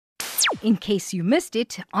in case you missed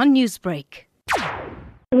it on Newsbreak.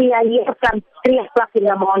 We are here from 3 o'clock in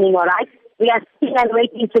the morning, all right? We are sitting and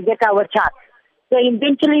waiting to get our chart. So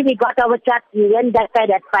eventually we got our chart. We went that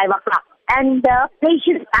side at 5 o'clock. And the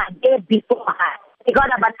patients are there before us. We got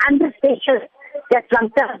about 100 patients just from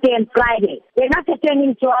Thursday and Friday. They're not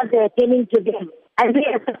attending to us, they're attending to them. And we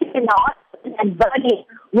are sitting in the hospital and burning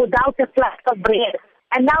without a flask of bread.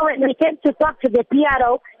 And now when we came to talk to the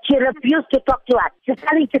PRO, she refused to talk to us. She's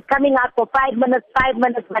telling she's coming out for 5 minutes,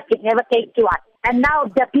 but she never came to us. And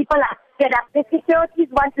now the people are fed up. The securities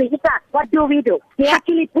want to hit us. What do? They're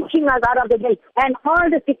actually pushing us out of the gate. And all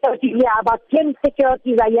the securities here, about 10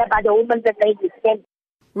 securities are here by the women that they sent.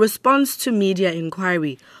 Response to media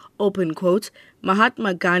inquiry. Open quote,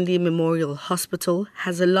 Mahatma Gandhi Memorial Hospital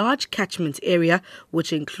has a large catchment area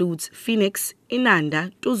which includes Phoenix,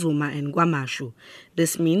 Inanda, Tuzuma and Guamashu.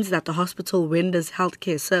 This means that the hospital renders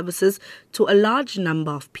healthcare services to a large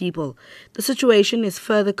number of people. The situation is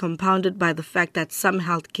further compounded by the fact that some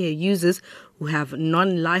healthcare users who have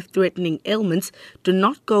non-life-threatening ailments do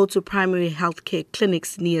not go to primary healthcare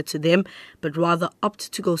clinics near to them, but rather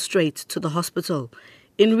opt to go straight to the hospital.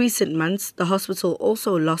 In recent months, the hospital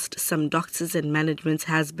also lost some doctors and management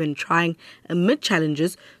has been trying, amid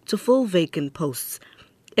challenges, to fill vacant posts.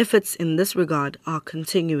 Efforts in this regard are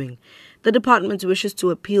continuing. The department wishes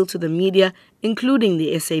to appeal to the media, including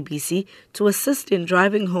the SABC, to assist in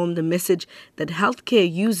driving home the message that healthcare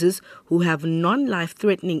users who have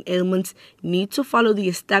non-life-threatening ailments need to follow the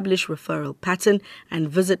established referral pattern and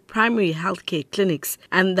visit primary healthcare clinics,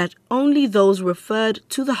 and that only those referred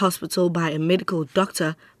to the hospital by a medical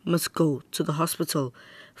doctor must go to the hospital.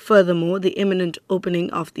 Furthermore, the imminent opening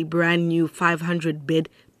of the brand new 500-bed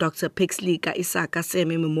Dr. Pixley Kaisa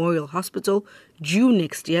Seme Memorial Hospital, due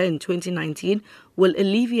next year in 2019, will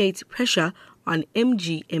alleviate pressure on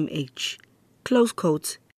MGMH. Close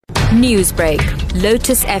quote. Newsbreak,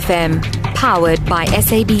 Lotus FM, powered by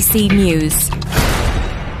SABC News.